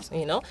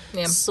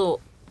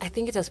 So I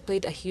think it has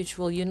played a huge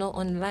role.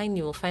 Online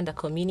you will find a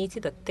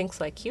community that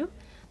thinks like you,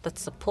 that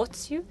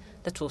supports you,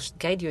 that will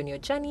guide you on your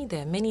journey.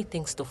 There are many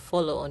things to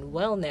follow on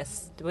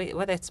wellness,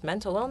 whether it's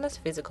mental wellness,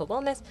 physical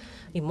wellness,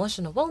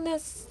 emotional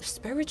wellness,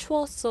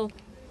 spiritual. So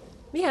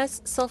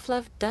yes,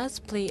 self-love does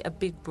play a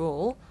big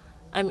role.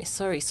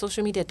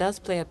 Social media does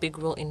play a big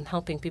role in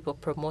helping people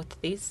promote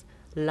this,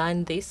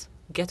 learn this,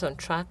 get on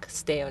track,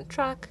 stay on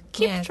track,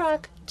 keep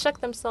track,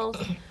 check themselves.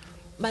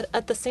 But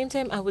at the same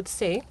time, I would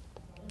say,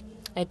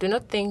 I do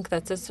not think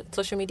that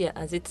social media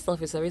as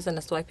itself is a reason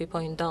as to why people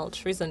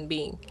indulge. Reason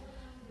being,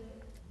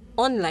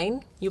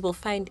 online, you will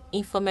find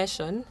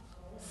information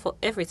for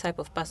every type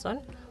of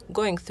person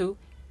going through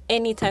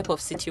any type of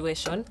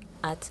situation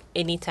at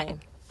any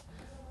time.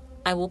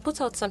 I will put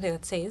out something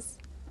that says,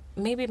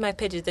 maybe my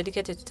page is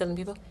dedicated to telling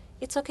people,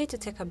 it's okay to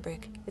take a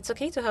break. It's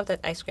okay to have that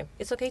ice cream.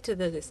 It's okay to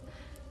do this.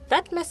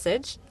 That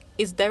message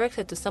is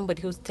directed to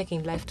somebody who's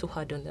taking life too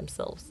hard on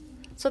themselves.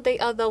 So they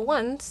are the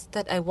ones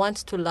that I want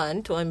to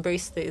learn to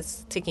embrace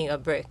this taking a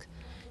break.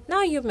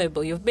 Now you,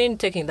 Mabel, you've been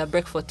taking the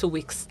break for 2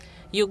 weeks.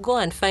 You go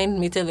and find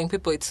me telling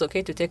people it's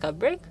okay to take a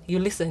break. You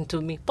listen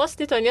to me.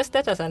 Post it on your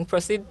status and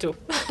proceed to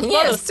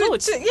follow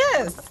suit.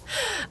 Yes.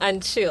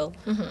 And chill.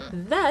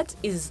 That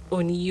is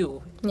on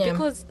you. Yeah.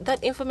 Because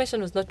that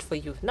information was not for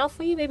you. Now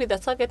for you, maybe the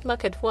target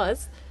market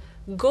was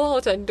go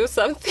out and do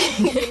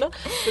something,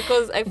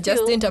 because I feel...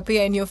 Just didn't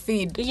appear in your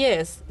feed.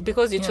 Yes,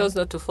 because you chose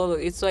not to follow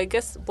it. So I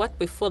guess what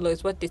we follow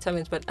is what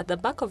determines. But at the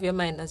back of your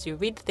mind, as you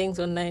read things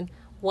online,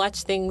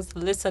 watch things,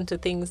 listen to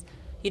things,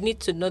 you need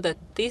to know that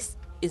this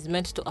is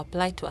meant to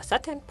apply to a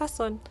certain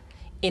person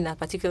in a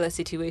particular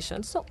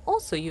situation. So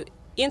also you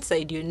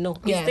inside, you know,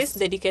 Yes. is this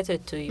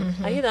dedicated to you?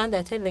 Are you the one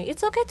that telling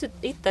it's okay to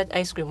eat that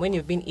ice cream when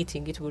you've been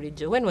eating it with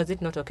Joe? When was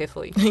it not okay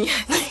for you?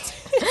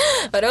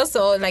 But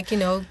also, like, you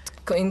know,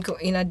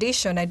 in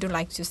addition, I do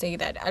like to say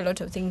that a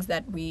lot of things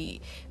that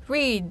we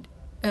read,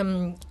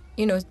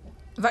 you know,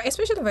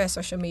 especially via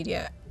social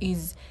media,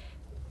 is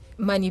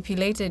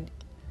manipulated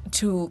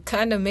to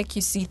kind of make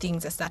you see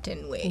things a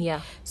certain way.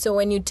 Yeah. So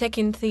when you take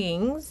in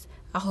things,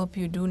 I hope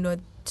you do not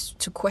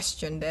to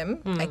question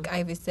them, like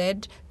Ivy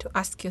said, to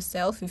ask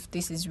yourself if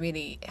this is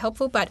really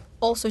helpful, but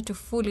also to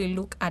fully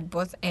look at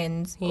both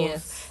ends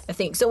of the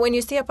thing. So when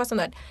you see a person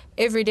that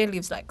every day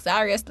lives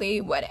luxuriously,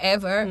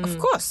 whatever, of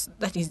course,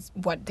 that is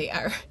what they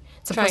are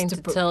Trying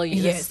supposed to tell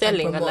you, yes,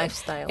 selling and a promote.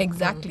 lifestyle.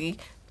 Exactly.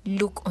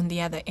 Look on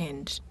the other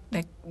end.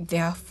 Like, they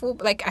are full.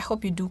 Like, I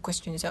hope you do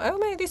question yourself. Oh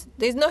my,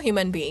 there's no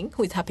human being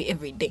who is happy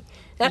every day.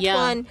 That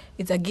one,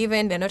 it's a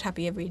given. They're not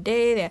happy every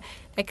day.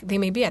 They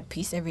may be at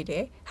peace every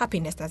day.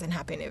 Happiness doesn't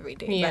happen every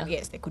day. Yeah. But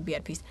yes, they could be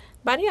at peace.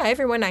 But yeah,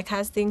 everyone like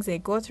has things they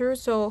go through.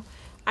 So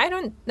I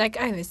don't, like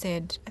I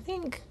said, I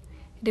think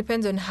it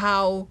depends on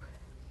how.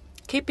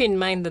 Keep in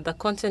mind that the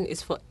content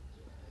is for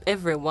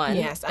everyone.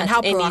 Yes, and at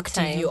how any proactive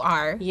time. you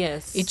are.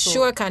 Yes. It so-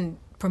 sure can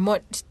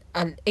promote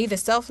either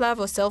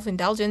self-love or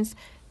self-indulgence,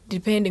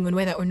 depending on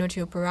whether or not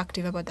you're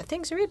proactive about the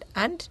things you read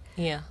and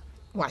Yeah.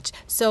 watch.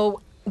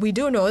 So we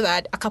do know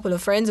that a couple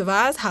of friends of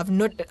ours have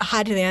not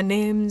had their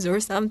names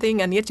or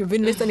something, and yet you've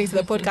been listening to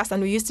the podcast,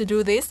 and we used to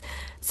do this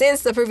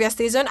since the previous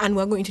season, and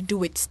we're going to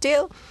do it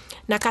still.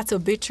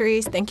 Nakatsu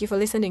Beatrice, thank you for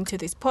listening to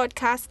this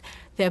podcast.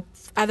 There are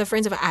other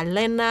friends of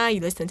Alena, you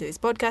listen to this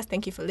podcast,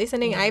 thank you for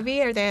listening.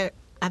 Ivy, are there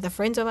other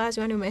friends of ours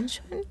you want to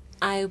mention?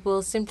 I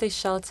will simply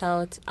shout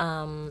out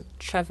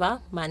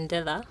Trevor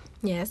Mandela.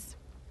 Yes,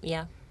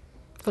 Yeah.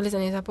 for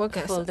listening to the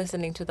podcast. For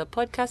listening to the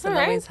podcast and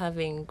Alright. always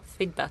having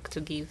feedback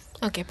to give.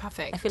 Okay, I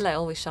perfect. feel I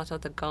always shout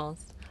out the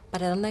girls,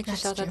 but I don't like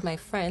That's to shout true. out my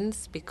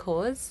friends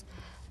because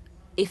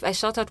if I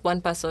shout out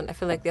one person, I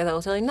feel like the other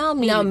will tell me, now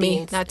me, Now you me,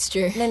 didn't." that's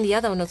true. And then the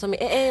other one will tell me,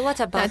 what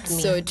about That's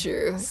me? so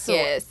true. So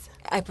yes.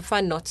 I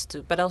prefer not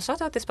to, but I'll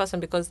shout out this person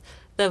because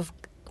they've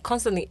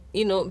constantly,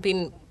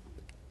 been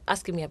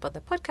asking me about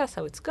the podcast,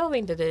 how it's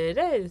going,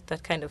 that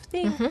kind of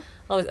thing.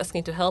 Always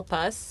asking to help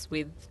us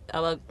with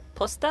our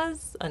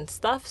posters and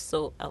stuff,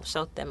 so I'll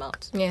shout them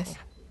out. Yes.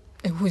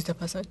 And who's the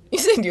person? You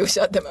said you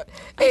shut them out.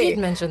 I did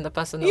mention the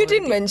person You did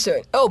already.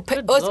 mention.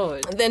 Good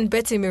Lord. Then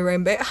Betty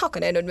Mirembe. How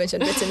can I not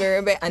mention Betty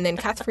Mirembe? And then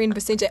Catherine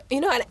Basinja.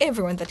 And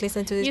everyone that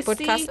listens to this You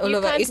podcast see, all you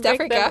over can't East break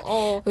them Africa.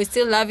 all. We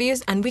still love you.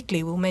 And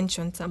weekly we'll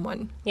mention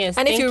someone. Yes,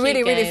 And if thank you you,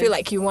 really, really guys. feel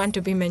like you want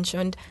to be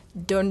mentioned,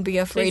 don't be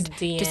afraid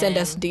Please to send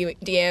us DM.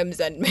 DMs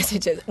and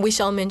messages. We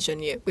shall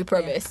mention you. We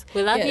promise.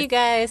 We love Yes. you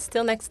guys.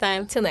 Till next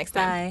time. Till next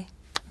time. Bye.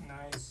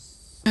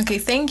 Okay,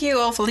 thank you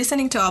all for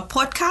listening to our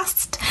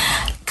podcast.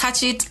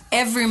 Catch it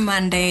every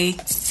Monday,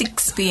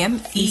 6 p.m.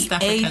 East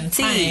African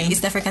time.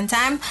 East African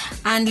time.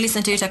 And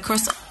listen to it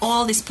across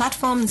all these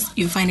platforms.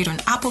 You find it on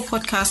Apple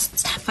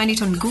Podcasts, find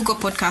it on Google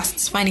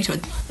Podcasts, find it on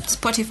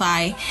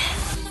Spotify,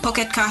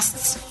 Pocket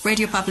Casts,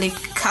 Radio Public,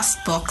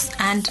 Castbox,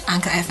 and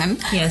Anchor FM.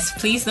 Yes,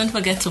 please don't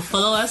forget to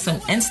follow us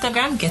on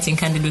Instagram, Getting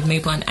Candid with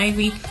Mabel and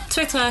Ivy,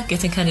 Twitter,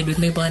 Getting Candid with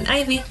Mabel and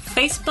Ivy,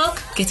 Facebook,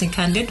 Getting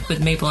Candid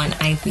with Mabel and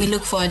Ivy. We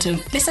look forward to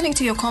listening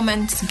to your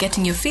comments,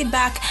 getting your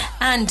feedback,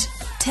 and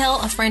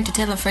tell a friend to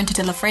tell a friend to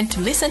tell a friend to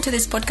listen to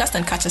this podcast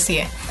and catch us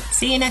here.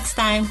 See you next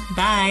time.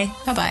 Bye.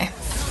 Bye-bye.